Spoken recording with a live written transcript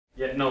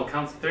Yeah, no,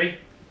 count to 3.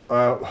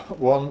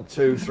 1,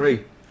 2,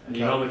 3. And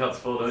you normally count to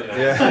 4, don't you?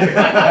 Yeah.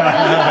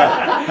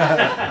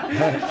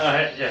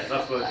 Alright, yeah,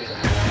 that's working.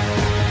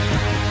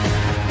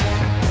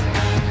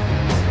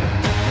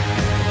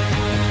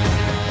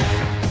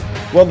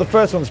 Well, the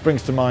first one that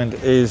springs to mind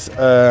is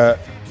the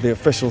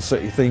official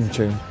City theme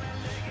tune,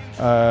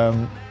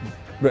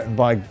 written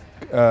by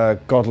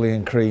Godley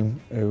and Cream,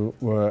 who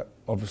were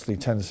obviously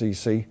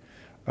 10cc.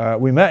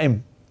 We met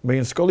him, me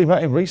and Scully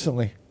met him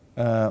recently,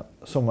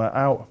 somewhere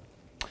out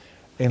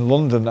in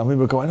London, and we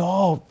were going,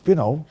 oh, you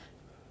know,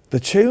 the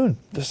tune,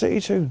 the City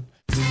tune.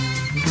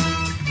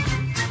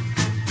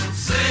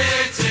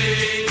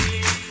 City,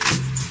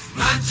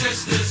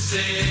 Manchester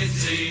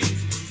City,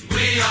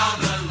 we are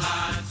the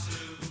lads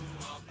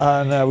who...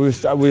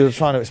 And we were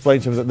trying to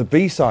explain to him that the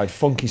B-side,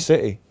 Funky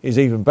City, is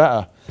even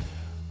better.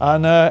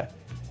 And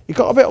he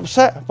got a bit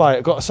upset by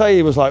it. Got to say,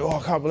 he was like, oh,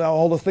 I can't believe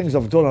all the things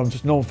I've done, I'm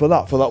just known for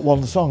that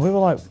one song. We were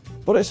like,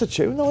 but it's a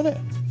tune though, isn't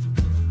it?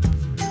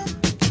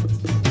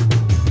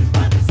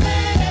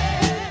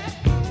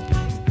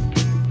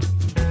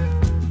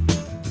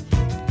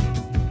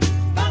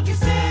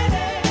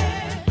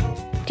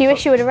 Do you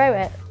wish you would have wrote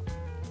it?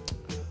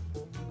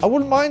 I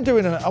wouldn't mind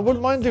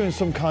doing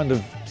some kind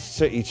of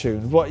City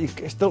tune.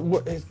 It's the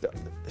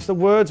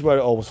words where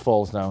it always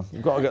falls down.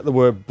 You've got to get the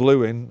word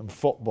blue in, and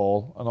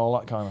football and all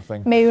that kind of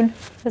thing. Moon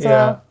as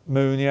well.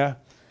 Moon, yeah.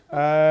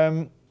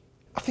 I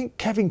think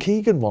Kevin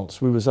Keegan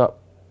once, we was at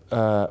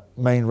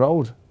Main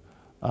Road,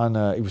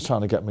 and he was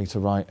trying to get me to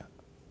write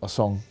a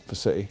song for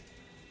City.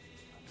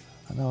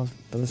 And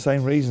for the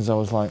same reasons, I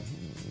was like,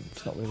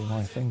 it's not really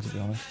my thing, to be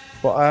honest.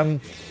 But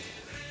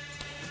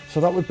so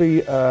that would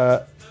be,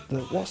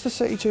 what's the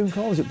City tune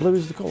called? Is it Blue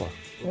is the Colour?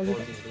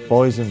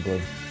 Boys in Blue.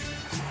 And it's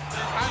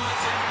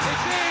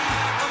in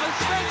on a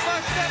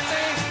step-by-step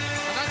lead,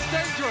 and that's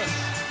dangerous.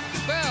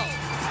 Bell,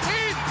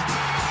 in!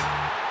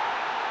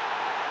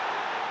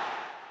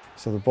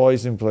 So the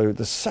Boys in Blue,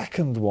 the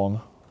second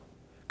one,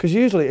 because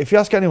usually if you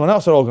ask anyone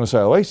else, they're all going to say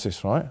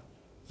Oasis, right?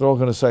 They're all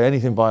going to say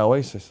anything by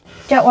Oasis.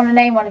 Don't want to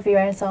name one of your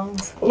own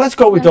songs. Well, let's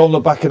go with Don't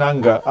Look Back in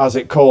Anger, as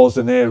it caused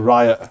a near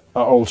riot at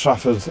Old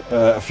Trafford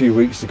a few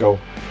weeks ago.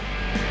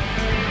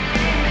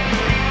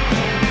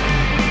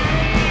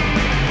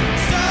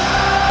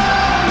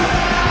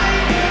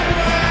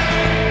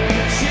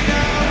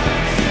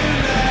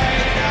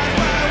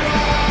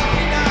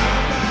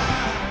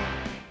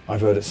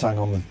 I've heard it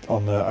sang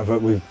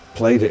we've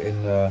played it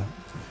in the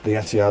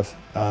Etihad,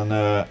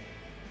 and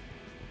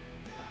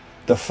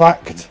the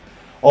fact,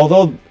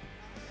 although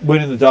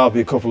winning the derby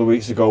a couple of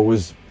weeks ago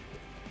was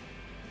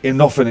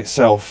enough in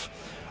itself,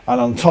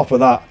 and on top of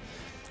that,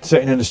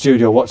 sitting in the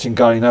studio watching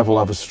Gary Neville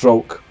have a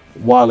stroke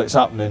while it's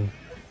happening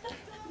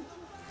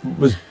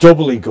was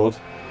doubly good.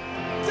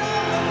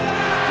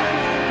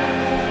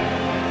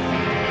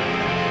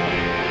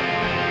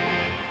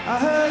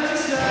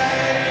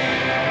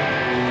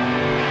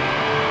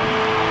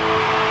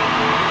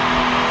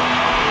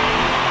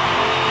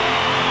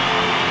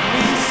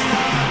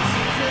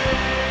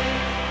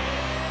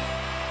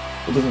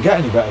 It doesn't get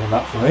any better than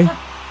that for me.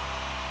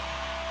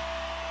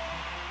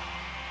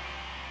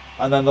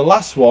 And then the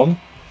last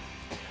one,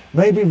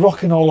 maybe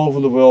Rocking All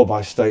Over the World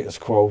by Status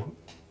Quo.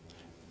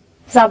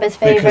 Zabba's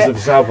favourite. Because of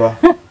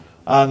Zabba.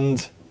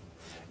 And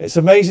it's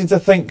amazing to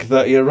think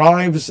that he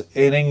arrives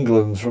in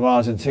England from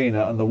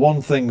Argentina, and the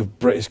one thing of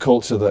British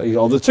culture that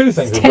or the two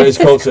things of British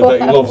culture that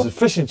he loves is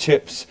fish and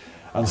chips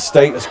and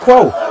Status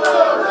Quo.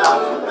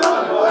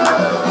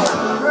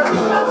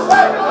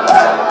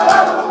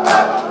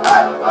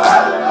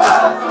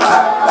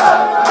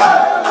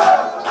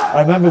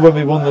 I remember when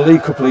we won the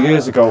league a couple of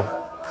years ago,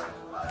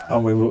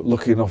 and we were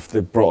lucky enough, they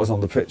brought us on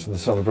the pitch in the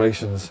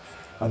celebrations,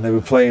 and they were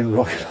playing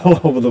Rocking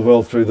All Over the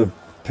World through the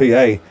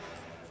PA,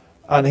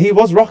 and he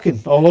was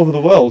rocking all over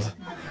the world.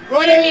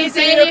 Whatever you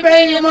say to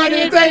pay your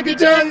money, take a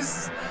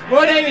chance.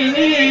 Whatever you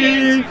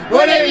need,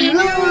 whatever you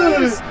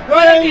lose,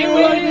 whatever you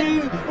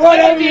win,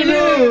 whatever you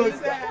lose.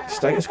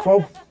 Status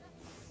Quo.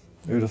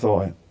 Who'd have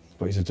thought it?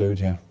 But he's a dude,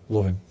 yeah.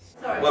 Love him.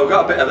 Well, we've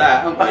got a bit of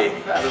that, haven't we?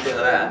 We've had a bit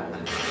of that.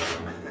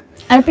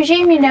 And I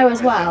presume you know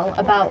as well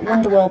about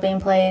Wonderwall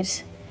being played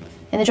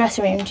in the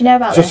dressing room. Do you know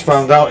about Just this?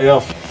 found out,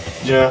 yeah.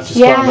 Yeah, just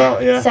found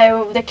out, yeah.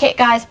 So the kit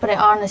guys put it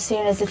on as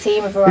soon as the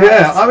team have arrived.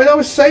 Yeah, I mean, I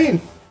was saying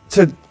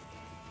to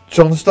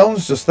John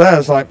Stones just there,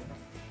 it's like,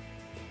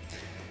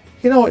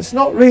 you know, it's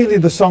not really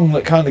the song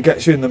that kind of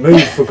gets you in the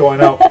mood for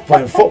going out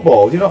playing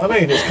football, you know what I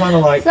mean? It's kind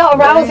of like... It's not a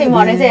rousing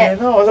one, is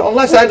it? No,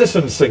 unless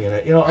Edison's singing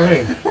it, you know what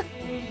I mean?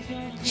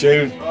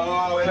 Tune.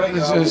 Oh,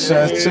 this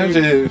is do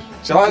you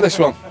like this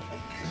one?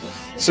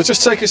 So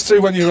just take us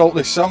through when you wrote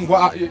this song.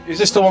 Is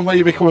this the one where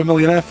you become a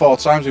millionaire 4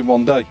 times in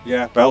one day?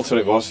 Yeah, belter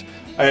it was.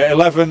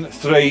 11,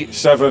 3,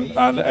 7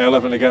 and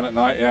 11 again at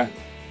night, yeah.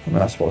 I mean,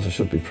 I suppose I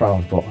should be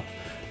proud, but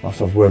I'll have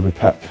to have a word with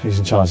Pep. He's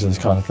in charge of this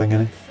kind of thing,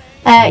 isn't he?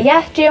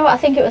 Yeah, do you know what? I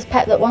think it was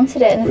Pep that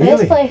wanted it in the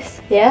first place.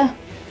 Yeah.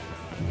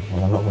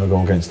 Well, I'm not going to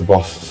go against the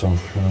boss, so...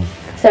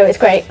 So it's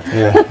great.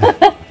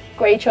 Yeah.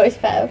 Great choice,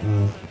 Pep.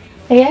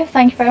 Yeah,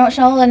 thank you very much,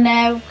 Noel, and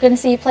we're going to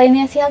see you playing the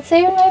Etihad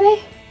soon,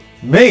 maybe?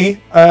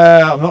 Me?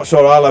 I'm not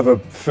sure I'll ever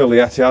fill the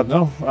Etihad.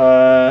 No.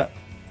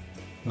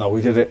 No,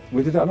 we did it.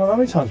 I don't know how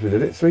many times we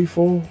did it. 3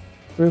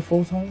 or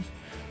 4 times.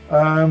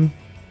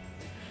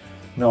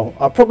 No,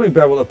 I'll probably be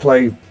able to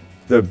play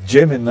the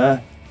gym in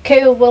there.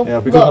 Cool. Well, yeah,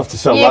 I'll be good enough to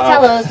sell you that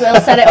tell out. us,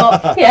 we'll set it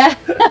up. Yeah.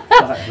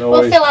 No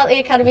We'll worries. fill out the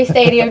Academy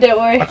Stadium, don't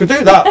worry. I could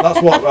do that.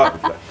 That's what,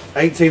 like,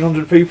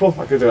 1,800 people.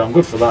 I could do. I'm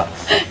good for that.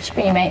 Just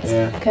bring your mates.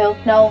 Yeah. Cool.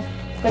 No.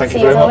 Good Thank to you see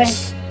you very as much.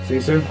 always. See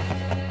you soon.